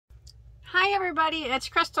Hi everybody, it's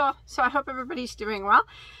Crystal. So I hope everybody's doing well.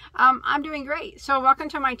 I'm doing great. So welcome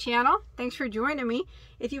to my channel. Thanks for joining me.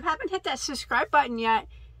 If you haven't hit that subscribe button yet,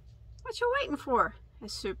 what you waiting for?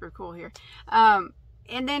 It's super cool here. And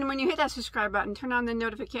then when you hit that subscribe button, turn on the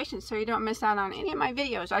notifications so you don't miss out on any of my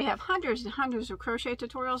videos. I have hundreds and hundreds of crochet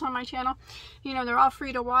tutorials on my channel. You know, they're all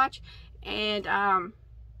free to watch. And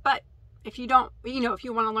but if you don't, if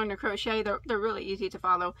you want to learn to crochet, they're really easy to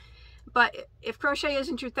follow. But if crochet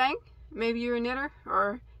isn't your thing, maybe you're a knitter,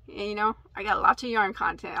 or I got lots of yarn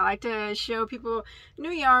content. I like to show people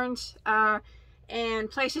new yarns and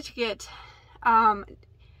places to get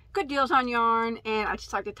good deals on yarn, and I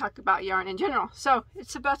just like to talk about yarn in general. So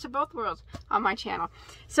it's the best of both worlds on my channel.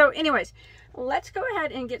 So anyways, let's go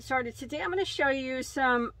ahead and get started. Today I'm going to show you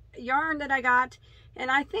some yarn that I got,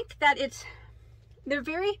 and I think that they're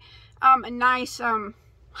very nice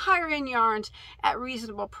higher end yarns at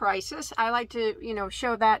reasonable prices. I like to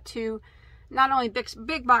show that to not only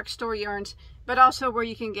big box store yarns, but also where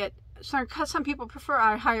you can get some people prefer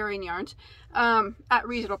higher end yarns at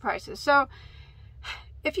reasonable prices. So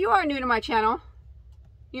if you are new to my channel,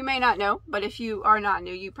 you may not know, but if you are not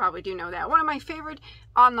new, you probably do know that one of my favorite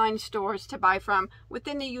online stores to buy from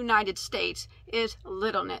within the United States is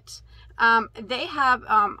Little Knits. They have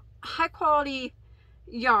high quality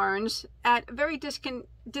yarns at very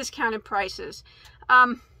discounted prices.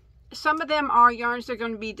 Some of them are yarns that are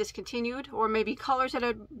going to be discontinued, or maybe colors that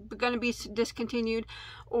are going to be discontinued,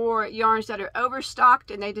 or yarns that are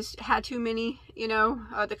overstocked and they just had too many,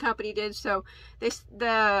 the company did, so they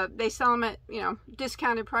sell them at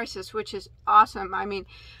discounted prices, which is awesome. I mean,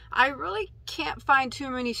 I really can't find too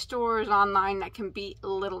many stores online that can beat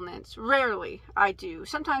Little Knits. Rarely I do,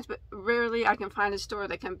 sometimes, but rarely I can find a store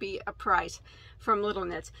that can beat a price from Little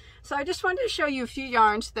Knits. So I just wanted to show you a few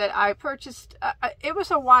yarns that I purchased. It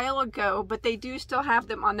was a while ago, but they do still have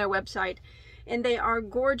them on their website, and they are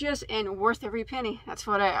gorgeous and worth every penny. That's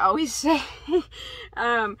what I always say.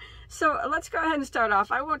 So let's go ahead and start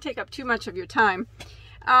off. I won't take up too much of your time.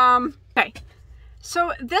 Okay,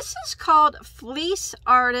 so this is called Fleece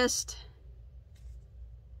Artist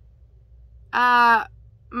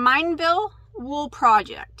Mineville Wool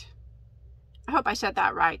Project. I hope I said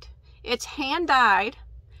that right. It's hand dyed,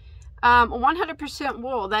 100%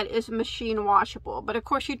 wool that is machine washable, but of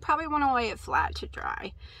course you'd probably want to lay it flat to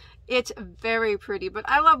dry. It's very pretty, but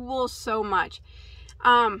I love wool so much.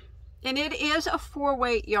 And it is a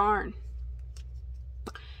 4-weight yarn.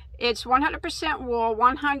 It's 100% wool,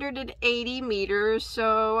 180 meters,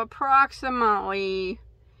 so approximately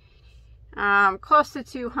close to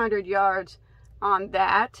 200 yards on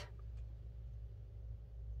that.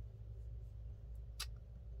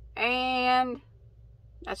 And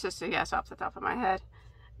that's just a guess off the top of my head,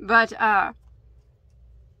 but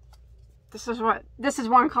this is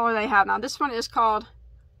one color they have now. This one is called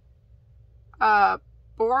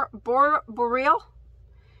Boreal.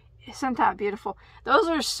 Isn't that beautiful? Those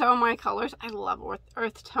are so my colors. I love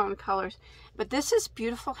earth tone colors, but this is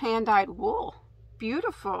beautiful hand dyed wool.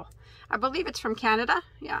 Beautiful. I believe it's from Canada.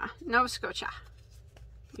 Yeah, Nova Scotia.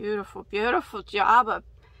 Beautiful, beautiful job of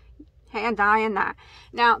hand dyeing that.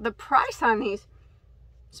 Now the price on these,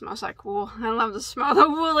 smells like wool. I love the smell of the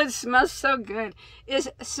wool. It smells so good. It's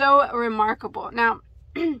so remarkable. Now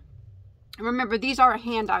remember, these are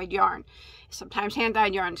hand dyed yarn. Sometimes hand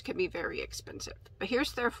dyed yarns can be very expensive, but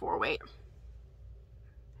here's their 4-weight.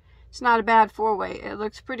 It's not a bad 4-weight. It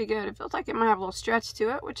looks pretty good. It feels like it might have a little stretch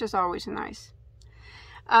to it, which is always nice.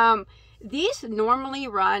 These normally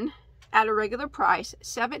run at a regular price,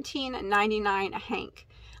 $17.99 a hank.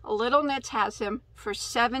 Little Knits has them for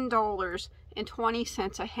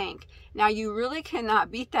 $7.20 a hank. Now you really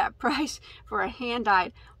cannot beat that price for a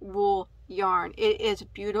hand-dyed wool yarn. It is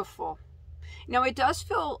beautiful. Now it does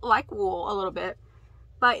feel like wool a little bit,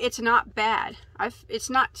 but it's not bad. It's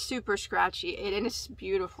not super scratchy, and it's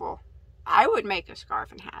beautiful. I would make a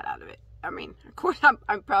scarf and hat out of it. I mean, of course,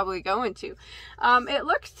 I'm probably going to. It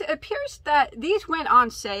appears that these went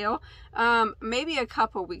on sale maybe a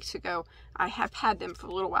couple weeks ago. I have had them for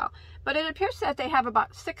a little while, but it appears that they have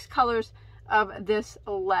about 6 colors of this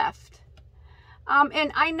left.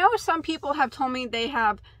 And I know some people have told me they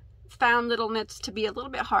have found Little Knits to be a little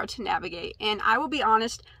bit hard to navigate, and I will be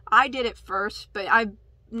honest, I did it first, but I've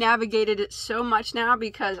navigated it so much now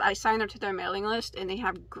because I signed up to their mailing list and they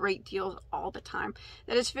have great deals all the time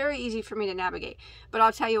that it's very easy for me to navigate. But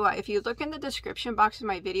I'll tell you what, if you look in the description box of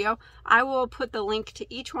my video, I will put the link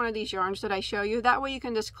to each one of these yarns that I show you. That way you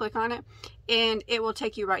can just click on it and it will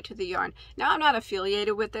take you right to the yarn. Now, I'm not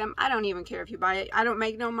affiliated with them. I don't even care if you buy it. I don't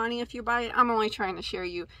make no money if you buy it. I'm only trying to share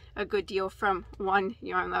you a good deal from one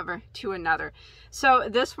yarn lover to another. So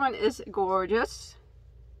this one is gorgeous.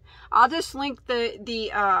 I'll just link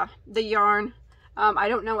the yarn. I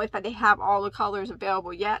don't know if they have all the colors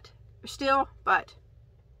available yet still, but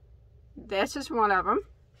this is one of them.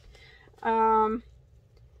 And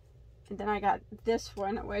then I got this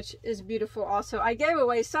one, which is beautiful also. I gave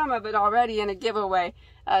away some of it already in a giveaway,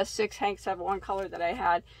 6 hanks of one color that I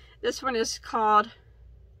had. This one is called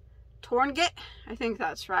Tornget. I think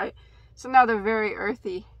that's right. It's another very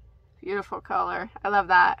earthy, beautiful color. I love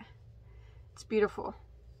that. It's beautiful.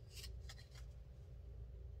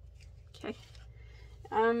 Okay,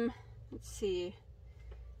 let's see. I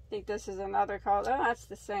think this is another color. Oh, that's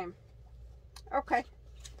the same. Okay.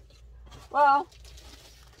 Well,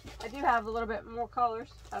 I do have a little bit more colors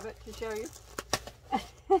of it to show you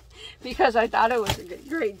because I thought it was a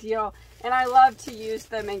great deal, and I love to use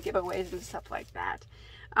them in giveaways and stuff like that.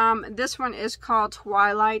 This one is called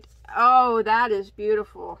Twilight. Oh, that is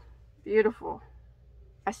beautiful. Beautiful.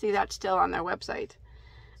 I see that still on their website.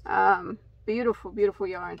 Beautiful, beautiful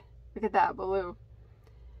yarn. Look at that blue.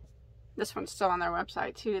 This one's still on their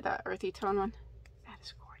website too, that earthy tone one. That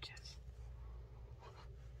is gorgeous.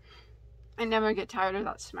 I never get tired of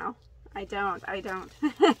that smell. I don't.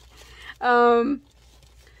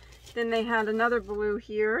 Then they had another blue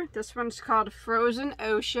here. This one's called Frozen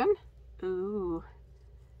Ocean. Ooh.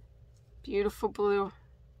 Beautiful blue.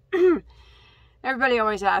 Everybody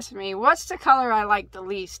always asks me, what's the color I like the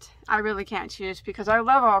least? I really can't choose because I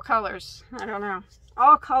love all colors. I don't know.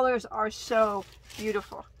 All colors are so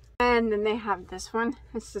beautiful. And then they have this one.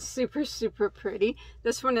 It's just super, super pretty.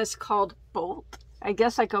 This one is called Bolt. I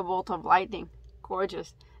guess like a bolt of lightning.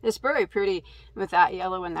 Gorgeous. It's very pretty with that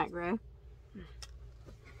yellow and that gray.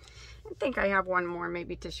 I think I have one more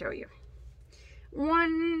maybe to show you.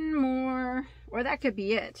 One more. Or that could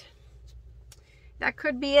be it. That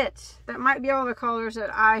could be it. That might be all the colors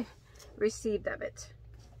that I received of it.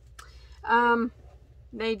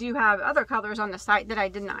 They do have other colors on the site that I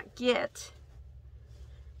did not get.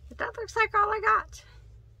 But that looks like all I got.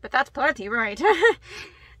 But that's plenty, right?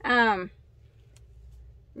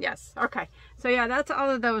 Yes, okay. So yeah, that's all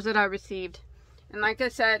of those that I received. And like I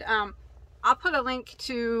said, I'll put a link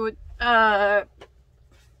to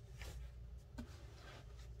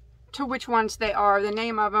which ones they are, the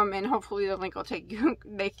name of them, and hopefully the link will take you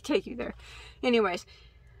there. Anyways,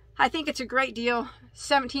 I think it's a great deal.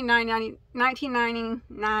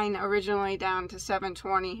 $19.99 originally, down to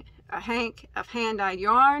 $7.20 a hank of hand-dyed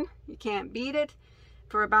yarn. You can't beat it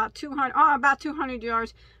for about 200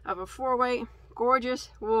 yards of a 4-weight gorgeous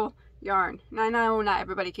wool yarn. Now I know not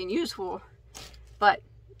everybody can use wool, but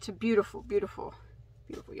it's a beautiful, beautiful,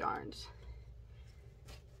 beautiful yarns.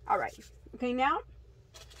 All right. Okay, now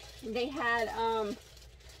they had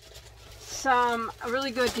some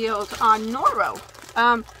really good deals on Noro.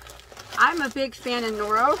 I'm a big fan of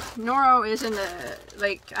Noro. Noro is in the,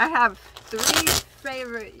 like, I have 3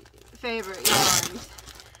 favorite yarns,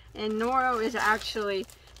 and Noro is actually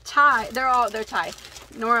tied. They're tied.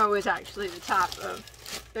 Noro is actually the top of,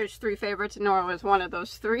 there's 3 favorites, and Noro is one of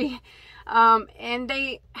those 3. And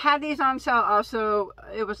they had these on sale also.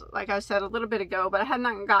 It was, like I said, a little bit ago, but I had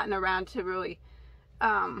not gotten around to really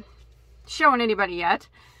showing anybody yet.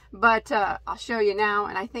 But I'll show you now,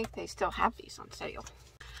 and I think they still have these on sale.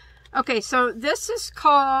 Okay, so this is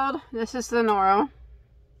the Noro.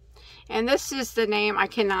 And this is the name, I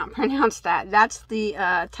cannot pronounce that. That's the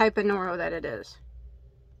type of Noro that it is.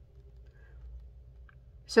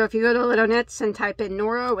 So if you go to Little Knits and type in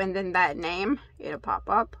Noro and then that name, it'll pop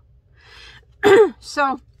up.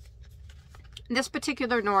 So this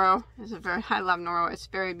particular Noro is I love Noro. It's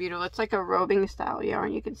very beautiful. It's like a roving style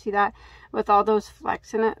yarn. You can see that with all those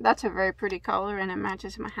flecks in it. That's a very pretty color, and it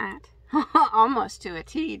matches my hat. Almost to a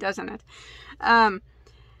T, doesn't it?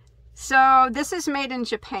 So this is made in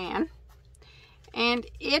Japan, and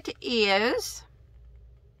it is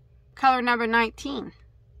color number 19.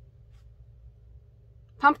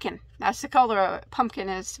 Pumpkin. That's the color of it. Pumpkin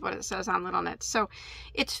is what it says on Little Knits. So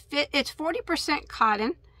it's 40%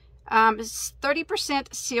 cotton,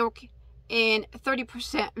 30% silk, and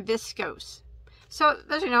 30% viscose. So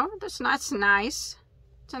as you know, that's nice.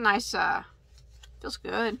 It's a nice, feels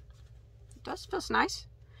good. It does feels nice.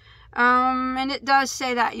 And it does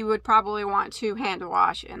say that you would probably want to hand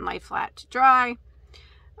wash and lay flat to dry.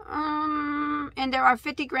 And there are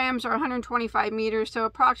 50 grams or 125 meters, so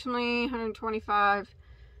approximately 125,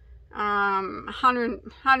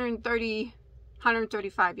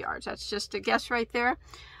 135 yards. That's just a guess right there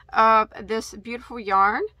of this beautiful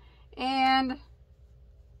yarn. And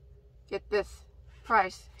get this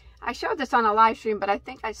price. I showed this on a live stream, but I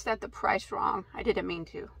think I said the price wrong. I didn't mean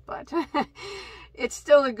to, but it's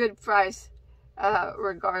still a good price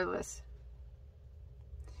regardless.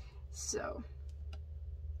 So,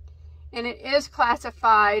 and it is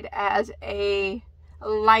classified as a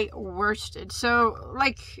light worsted, so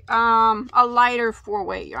like a lighter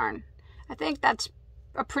 4-weight yarn. I think that's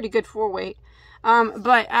a pretty good 4-weight.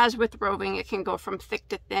 But as with roving, it can go from thick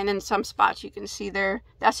to thin. In some spots you can see there,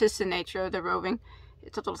 that's just the nature of the roving.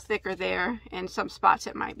 It's a little thicker there, and some spots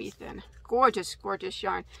it might be thin. Gorgeous, gorgeous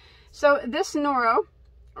yarn. So this Noro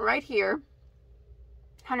right here,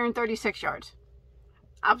 136 yards.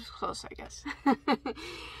 I was close, I guess.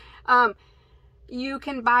 You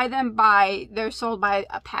can buy them they're sold by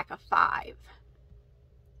a pack of 5.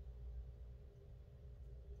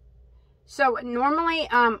 So normally,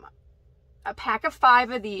 a pack of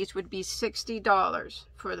 5 of these would be $60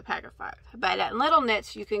 for the pack of 5. But at Little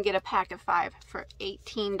Knits, you can get a pack of 5 for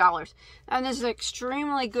 $18. And this is an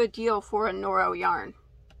extremely good deal for a Noro yarn.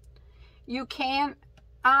 You can,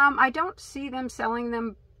 I don't see them selling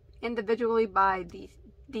them individually by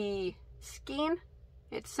the skein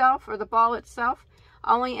itself or the ball itself,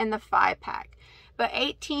 only in the 5-pack. But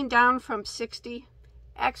 18 down from 60,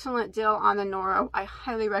 excellent deal on the Noro. I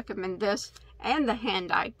highly recommend this and the hand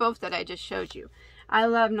dyed, both that I just showed you. I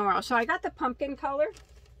love Noro. So I got the pumpkin color,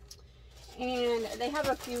 and they have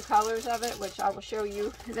a few colors of it, which I will show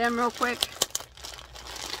you them real quick.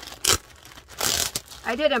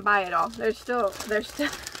 I didn't buy it all. There's still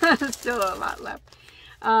still a lot left.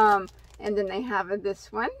 And then they have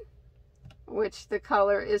this one, which the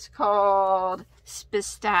color is called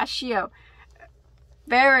Pistachio.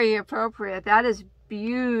 Very appropriate. That is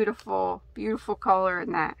beautiful, beautiful color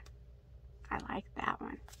in that. I like that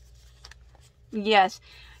one. Yes,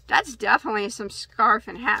 that's definitely some scarf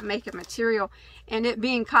and hat making material, and it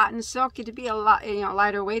being cotton silk, it'd be a lot, you know,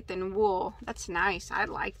 lighter weight than wool. That's nice. I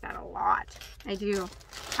like that a lot. I do.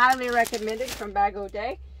 Highly recommended from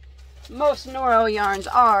Bagoday. Most Noro yarns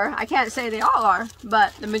are. I can't say they all are,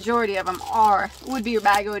 but the majority of them would be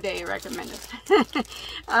Bagoday recommended.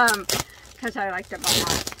 Because I like them a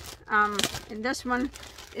lot. And this one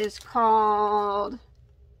is called,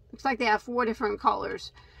 looks like they have 4 different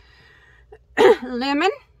colors. Lemon,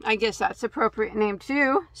 I guess that's the appropriate name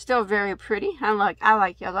too. Still very pretty. I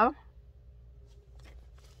like yellow.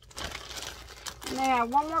 And they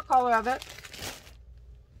have one more color of it,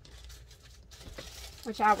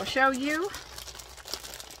 which I will show you.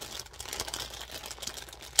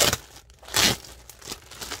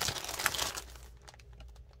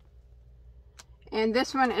 And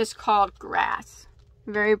this one is called Grass.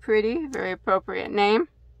 Very pretty, very appropriate name.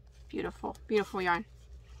 Beautiful, beautiful yarn.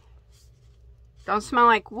 Don't smell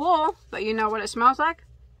like wool, but you know what it smells like?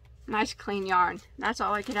 Nice clean yarn. That's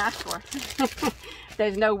all I could ask for.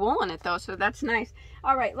 There's no wool in it though, so that's nice.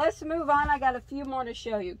 All right, let's move on. I got a few more to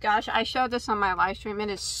show you. Gosh, I showed this on my live stream. It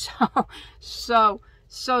is so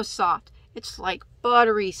soft. It's like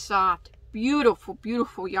buttery soft. Beautiful,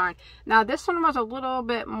 beautiful yarn. Now this one was a little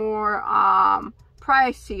bit more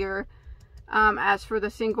pricier as for the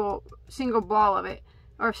single ball of it,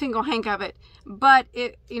 or single hank of it, but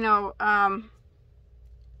it, you know,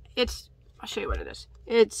 it's, I'll show you what it is.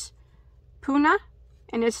 It's Puna,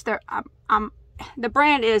 and it's their the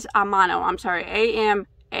brand is Amano. I'm sorry,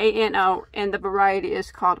 A-M-A-N-O, and the variety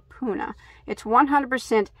is called Puna. It's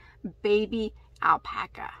 100% baby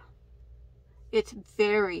alpaca. It's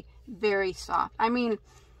very, very soft. I mean,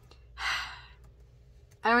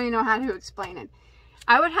 I don't even know how to explain it.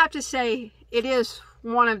 I would have to say it is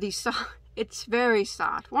one of these soft. It's very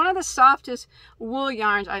soft. One of the softest wool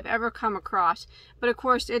yarns I've ever come across. But of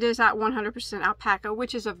course, it is at 100% alpaca,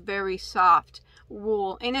 which is a very soft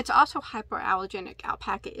wool. And it's also hypoallergenic.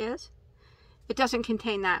 Alpaca is. It doesn't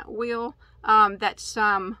contain that oil that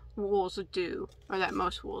some wools do, or that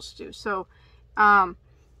most wools do. So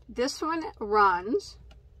this one runs,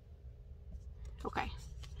 okay,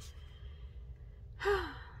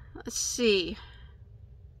 let's see.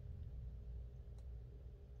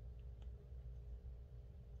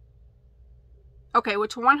 Okay,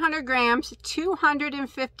 which 100 grams,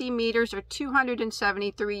 250 meters, or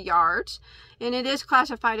 273 yards. And it is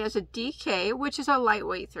classified as a DK, which is a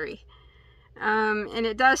lightweight 3. And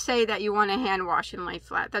it does say that you want to hand wash and lay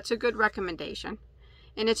flat. That's a good recommendation.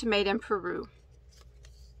 And it's made in Peru.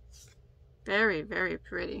 Very, very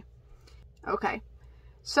pretty. Okay,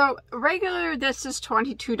 So regular, this is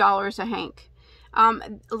 $22 a hank.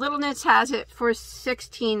 Little Knits has it for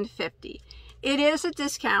 $16.50. It is a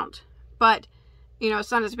discount, but you know,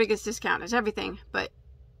 it's not as big as discount as everything, but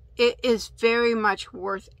it is very much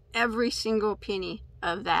worth every single penny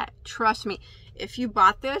of that. Trust me, if you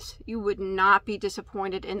bought this, you would not be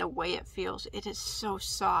disappointed in the way it feels. It is so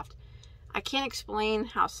soft. I can't explain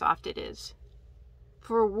how soft it is.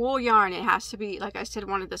 For a wool yarn, it has to be, like I said,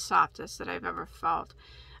 one of the softest that I've ever felt.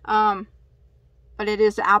 But it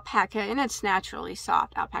is alpaca, and it's naturally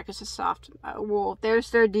soft. Alpaca is a soft wool.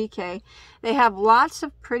 There's their DK. They have lots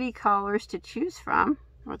of pretty colors to choose from,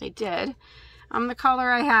 or they did. The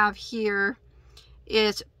color I have here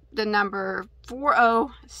is the number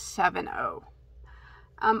 4070.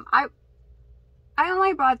 I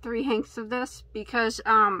only bought 3 hanks of this because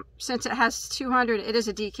since it has 200, it is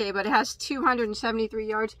a DK, but it has 273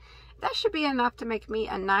 yards. That should be enough to make me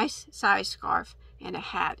a nice size scarf and a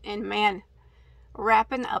hat. And man,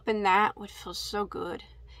 wrapping up in that would feel so good.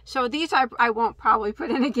 So these I won't probably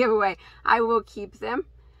put in a giveaway. I will keep them.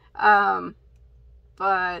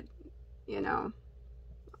 But you know,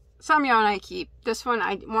 some yarn I keep. This one,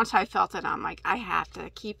 once I felt it, I'm like, I have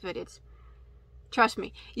to keep it. Trust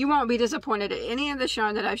me, you won't be disappointed at any of the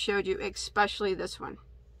yarn that I've showed you, especially this one.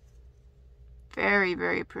 Very,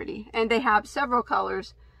 very pretty. And they have several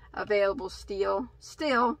colors available still.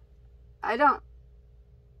 I don't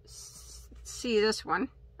see this one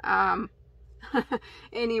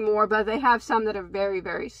anymore, but they have some that are very,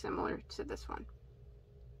 very similar to this one.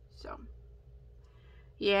 So,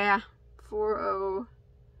 yeah,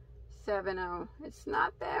 4070. It's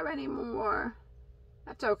not there anymore.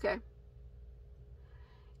 That's okay.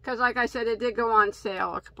 Because like I said, it did go on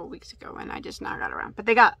sale a couple weeks ago, and I just now got around. But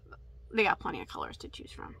they got plenty of colors to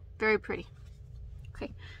choose from. Very pretty.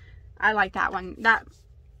 Okay, I like that one. That,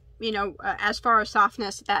 you know, as far as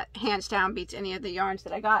softness, that hands down beats any of the yarns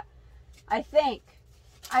that I got. I think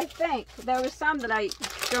there was some that I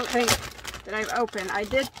don't think that I've opened. I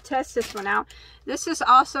did test this one out. This is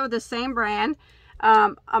also the same brand,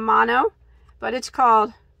 Amano, but it's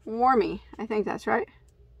called Warmi. I think that's right.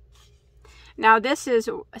 Now this is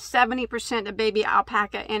 70% of baby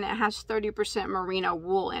alpaca, and it has 30% merino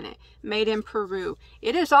wool in it, made in Peru.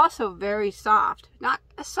 It is also very soft, not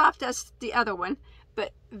as soft as the other one,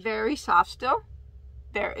 but very soft still.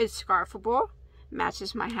 There is scarfable,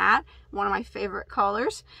 matches my hat, one of my favorite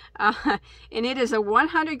colors, and it is a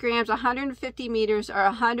 100 grams, 150 meters, or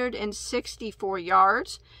 164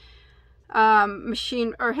 yards.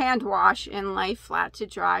 Machine or hand wash and lay flat to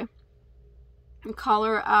dry. And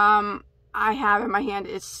color I have in my hand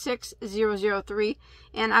is 6003,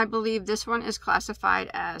 and I believe this one is classified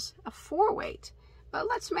as a 4-weight. But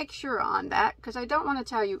let's make sure on that, because I don't want to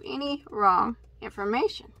tell you any wrong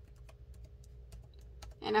information.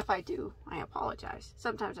 And if I do, I apologize.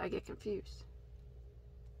 Sometimes I get confused.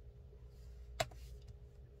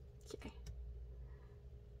 Okay.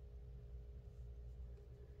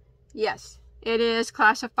 Yes, it is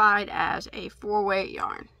classified as a 4-weight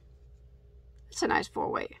yarn. It's a nice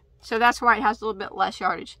 4-weight. So that's why it has a little bit less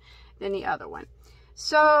yardage than the other one.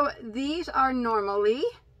 So these are normally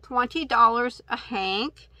 $20 a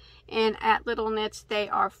hank, and at Little Knits they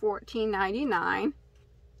are $14.99.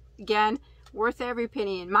 Again, worth every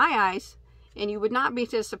penny in my eyes, and you would not be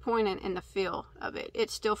disappointed in the feel of it.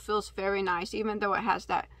 It still feels very nice, even though it has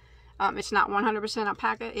that, it's not 100%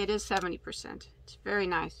 alpaca, it is 70%. It's very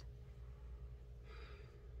nice.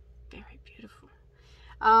 Very beautiful.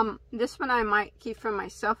 This one I might keep for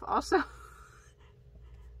myself also.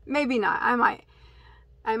 Maybe not. I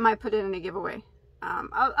might put it in a giveaway.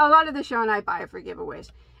 A lot of this yarn I buy for giveaways.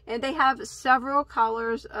 And they have several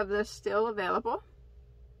colors of this still available.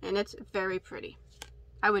 And it's very pretty.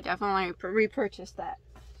 I would definitely repurchase that.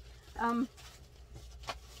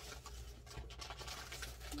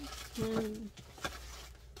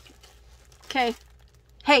 Okay.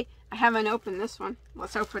 Hey, I haven't opened this one.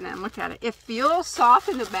 Let's open it and look at it. It feels soft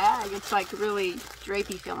in the bag. It's like really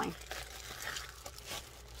drapey feeling.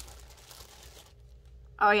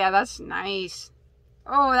 Oh yeah, that's nice.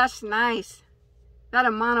 Oh, that's nice. That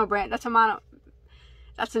Amano brand. That's Amano.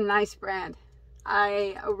 That's a nice brand.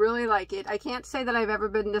 I really like it. I can't say that I've ever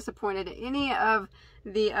been disappointed in any of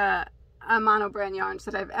the Amano brand yarns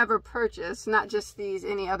that I've ever purchased. Not just these,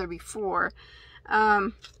 any other before.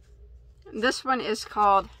 This one is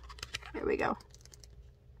called, here we go.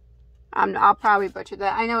 I'll probably butcher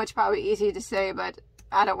that. I know it's probably easy to say, but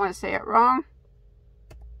I don't want to say it wrong.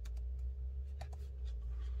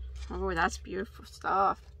 Oh, that's beautiful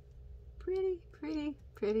stuff. Pretty, pretty,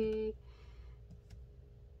 pretty.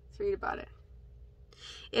 Let's read about it.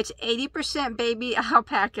 It's 80% baby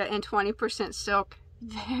alpaca and 20% silk.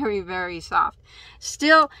 Very, very soft.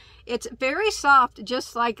 Still, it's very soft,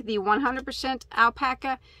 just like the 100%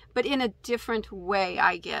 alpaca, but in a different way,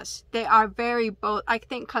 I guess. They are very both, I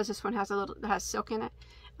think because this one has silk in it,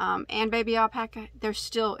 and baby alpaca, they're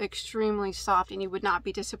still extremely soft, and you would not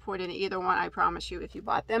be disappointed in either one, I promise you, if you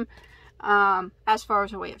bought them. As far as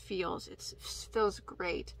the way it feels, it feels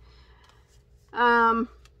great. So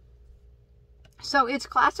it's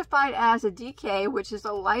classified as a DK, which is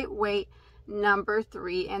a lightweight number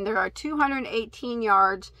 3, and there are 218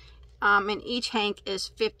 yards, and each hank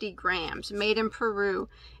is 50 grams, made in Peru,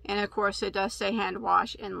 and of course it does say hand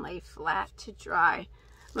wash and lay flat to dry.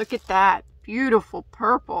 Look at that beautiful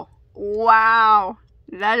purple. Wow,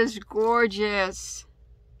 that is gorgeous.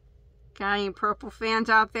 Got any purple fans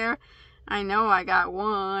out there? I know I got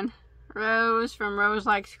one. Rose from Rose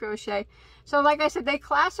Likes Crochet. So like I said, they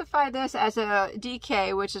classify this as a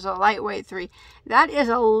DK, which is a lightweight 3. That is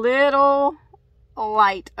a little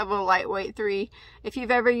light of a lightweight 3. If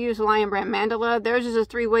you've ever used Lion Brand Mandala, theirs is a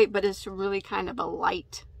 3 weight, but it's really kind of a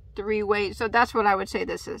light 3 weight. So that's what I would say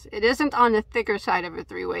this is. It isn't on the thicker side of a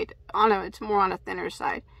 3 weight. It's more on a thinner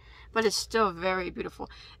side, but it's still very beautiful.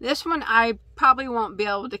 This one I probably won't be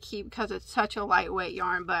able to keep because it's such a lightweight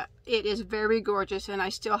yarn, but it is very gorgeous, and I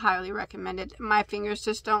still highly recommend it. My fingers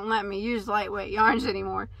just don't let me use lightweight yarns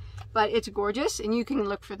anymore, but it's gorgeous, and you can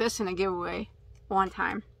look for this in a giveaway one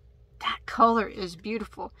time. That color is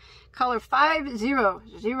beautiful. Color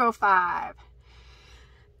 5005.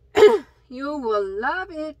 You will love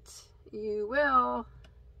it. You will.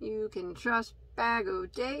 You can trust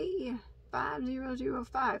Bagoday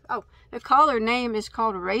 5005. Oh, the color name is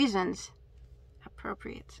called Raisins.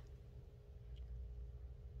 Appropriate.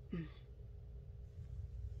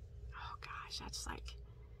 Oh gosh, that's like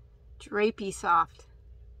drapey soft.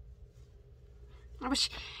 I wish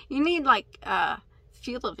you need like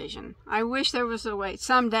feel-o-vision. I wish there was a way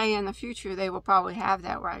someday in the future they will probably have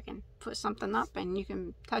that where I can put something up and you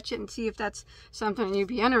can touch it and see if that's something you'd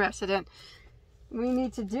be interested in. We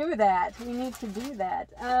need to do that. We need to do that.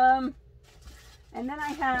 And then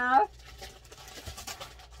I have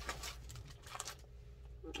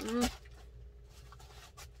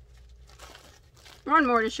one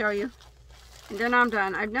more to show you, and then I'm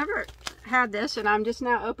done. I've never had this, and I'm just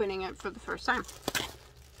now opening it for the first time.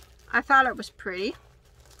 I thought it was pretty.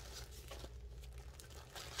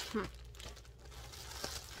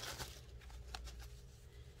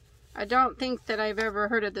 I don't think that I've ever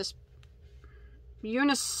heard of this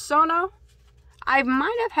Unisono. I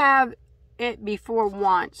might have had it before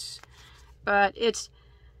once, but it's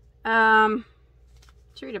let's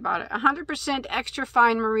read about it. 100% extra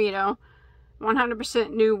fine merino,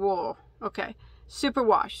 100% new wool. Okay,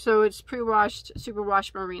 superwash, so it's pre-washed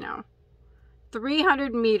superwash merino.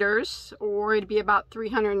 300 meters, or it'd be about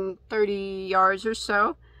 330 yards or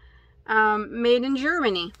so. Made in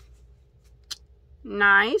Germany.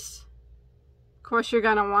 Nice. Of course, you're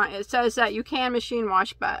gonna want, it says that you can machine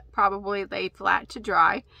wash, but probably lay flat to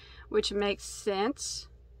dry, which makes sense.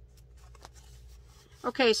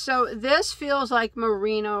 Okay, so this feels like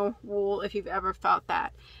merino wool, if you've ever felt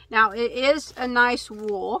that. Now, it is a nice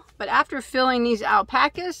wool, but after filling these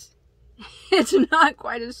alpacas, it's not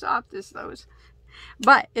quite as soft as those.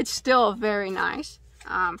 But it's still very nice.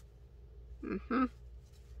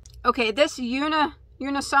 Okay, this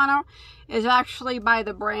Unisono is actually by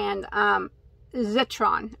the brand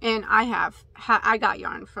Zitron, and I got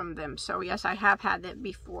yarn from them, so yes, I have had it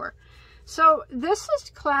before. So this is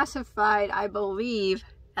classified, I believe,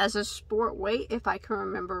 as a sport weight, if I can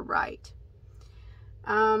remember right.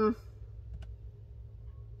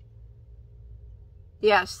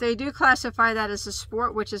 Yes, they do classify that as a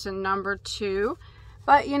sport, which is a number 2.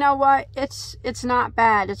 But you know what? It's not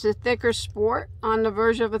bad. It's a thicker sport on the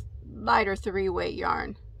verge of a lighter 3 weight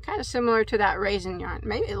yarn. Kind of similar to that raisin yarn.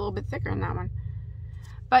 Maybe a little bit thicker than that one.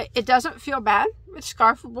 But it doesn't feel bad. It's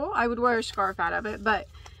scarfable. I would wear a scarf out of it. But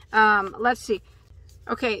let's see.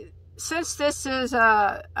 Okay, since this is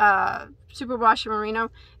a superwash merino,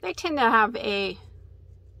 they tend to have a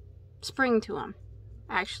spring to them,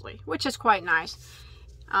 actually, which is quite nice.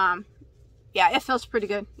 Yeah, it feels pretty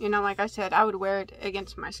good. You know, like I said, I would wear it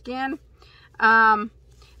against my skin.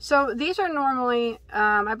 So these are normally,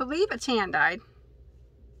 I believe it's hand dyed.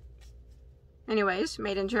 Anyways,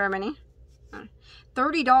 made in Germany.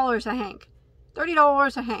 $30 a hank.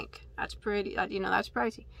 $30 a hank. That's pretty, you know, that's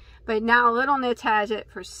pricey. But now Little Knits has it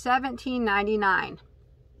for $17.99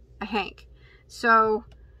 a hank. So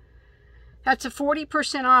that's a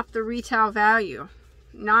 40% off the retail value.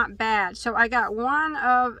 Not bad. So I got one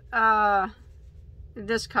of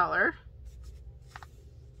this color.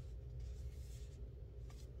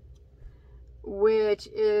 which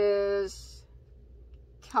is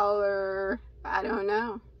color, I don't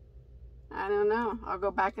know. I'll go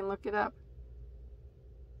back and look it up.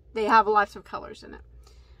 They have lots of colors in it.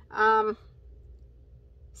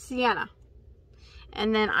 Sienna.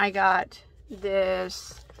 And then I got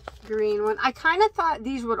this green one. I kind of thought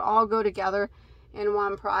these would all go together in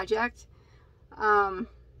one project.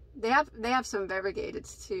 They have some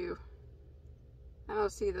variegateds too. I don't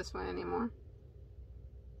see this one anymore.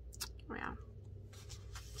 Yeah.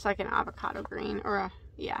 It's like an avocado green, or a,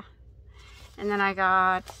 yeah. And then I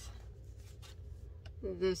got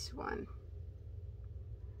this one,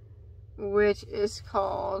 which is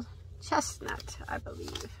called Chestnut, I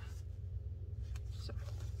believe. So,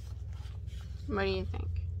 what do you think?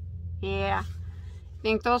 Yeah, I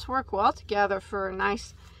think those work well together for a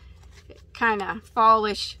nice kind of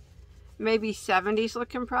fallish, maybe 70s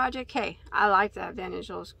looking project. Hey, I like that vintage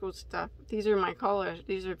old school stuff. These are my colors.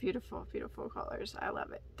 These are beautiful, beautiful colors. I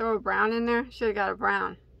love it. Throw a brown in there. Should have got a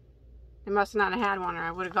brown. They must not have had one, or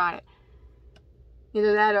I would have got it.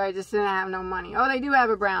 Either that, or I just didn't have no money. Oh, they do have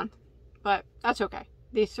a brown, but that's okay.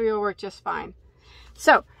 These three will work just fine.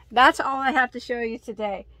 So that's all I have to show you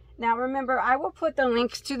today. Now remember, I will put the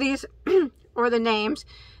links to these or the names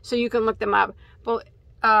so you can look them up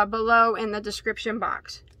below in the description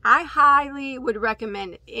box. I highly would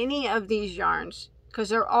recommend any of these yarns because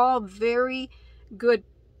they're all very good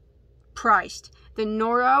priced. The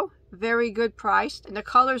Noro, very good priced, and the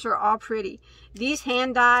colors are all pretty. These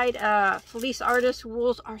hand-dyed Fleece Artist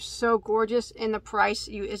wools are so gorgeous, and the price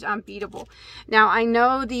is unbeatable. Now I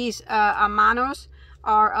know these Amanos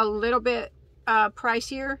are a little bit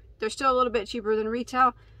pricier. They're still a little bit cheaper than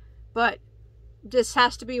retail, but this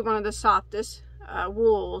has to be one of the softest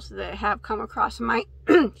wools that have come across my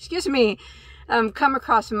excuse me, come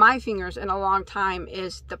across my fingers in a long time.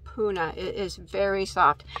 Is the Puna. It is very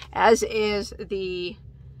soft, as is the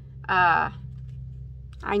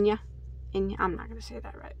Anyi. I'm not going to say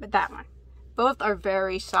that right, but that one. Both are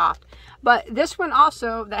very soft. But this one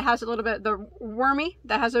also, that has a little bit, the Warmi,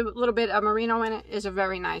 that has a little bit of merino in it, is a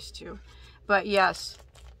very nice too. But yes,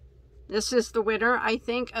 this is the winner, I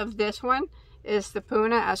think, of this one, is the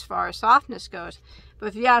Puna as far as softness goes. But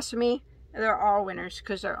if you ask me, they're all winners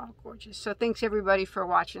because they're all gorgeous. So thanks everybody for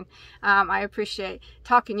watching. I appreciate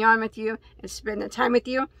talking yarn with you and spending time with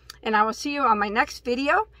you. And I will see you on my next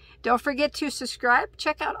video. Don't forget to subscribe.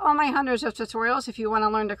 Check out all my hundreds of tutorials if you want to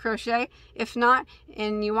learn to crochet. If not,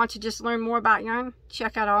 and you want to just learn more about yarn,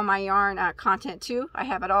 check out all my yarn content too. I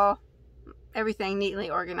have it all, everything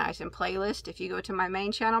neatly organized in playlist. If you go to my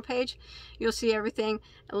main channel page, you'll see everything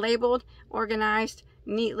labeled, organized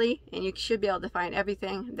neatly, and you should be able to find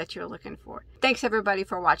everything that you're looking for. Thanks everybody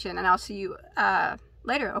for watching, and I'll see you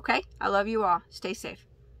later, okay? I love you all. Stay safe.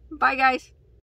 Bye guys.